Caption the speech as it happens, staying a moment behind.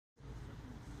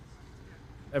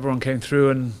Everyone came through,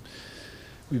 and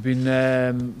we've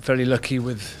been fairly lucky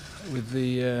with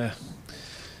the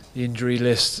injury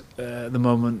list at the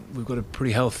moment. We've got a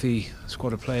pretty healthy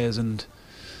squad of players, and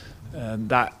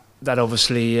that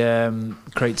obviously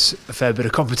creates a fair bit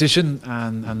of competition,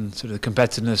 and sort of the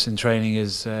competitiveness in training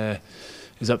is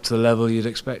up to the level you'd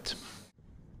expect.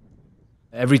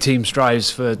 Every team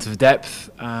strives for depth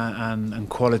and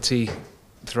quality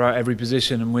throughout every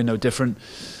position, and we're no different.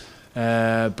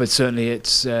 But certainly,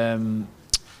 it's the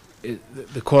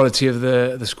quality of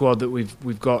the squad that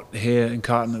we've got here in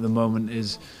Carton at the moment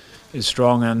is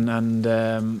strong, and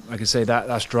like I say,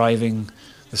 that's driving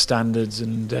the standards,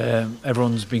 and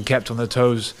everyone's been kept on their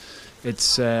toes.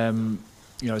 It's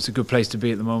it's a good place to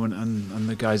be at the moment, and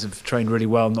the guys have trained really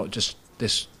well. Not just the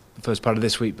first part of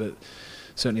this week, but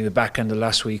certainly the back end of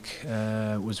last week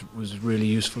was really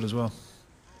useful as well.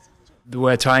 There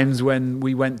were times when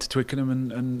we went to Twickenham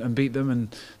and beat them,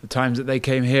 and the times that they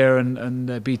came here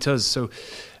and beat us. So,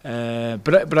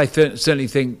 but I certainly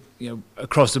think,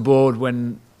 across the board,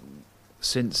 probably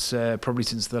since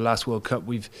the last World Cup,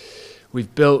 we've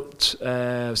built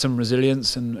some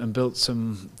resilience and built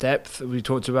some depth that we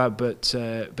talked about, but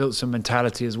built some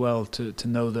mentality as well to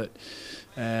know that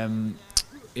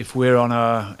if we're on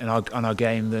our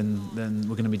game, then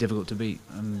we're going to be difficult to beat,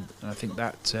 and I think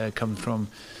that comes from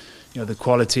the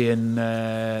quality and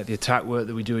the attack work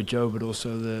that we do with Joe, but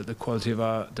also the quality of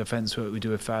our defence work we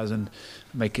do with Faz, and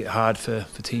make it hard for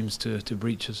teams to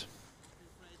breach us.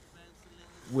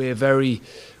 We're a very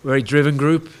driven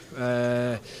group.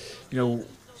 We're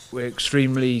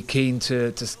extremely keen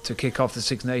to kick off the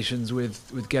Six Nations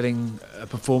with getting a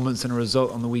performance and a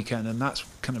result on the weekend, and that's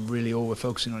kind of really all we're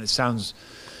focusing on. It sounds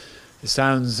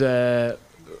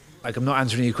like I'm not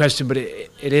answering your question, but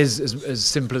it is as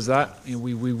simple as that.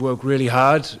 We work really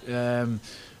hard.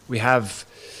 We have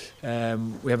a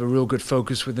real good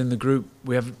focus within the group.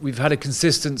 We've had a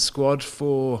consistent squad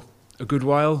for a good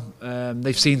while.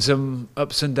 They've seen some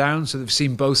ups and downs, so they've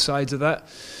seen both sides of that.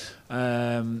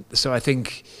 So I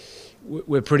think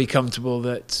we're pretty comfortable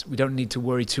that we don't need to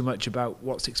worry too much about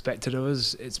what's expected of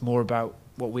us. It's more about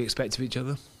what we expect of each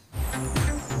other.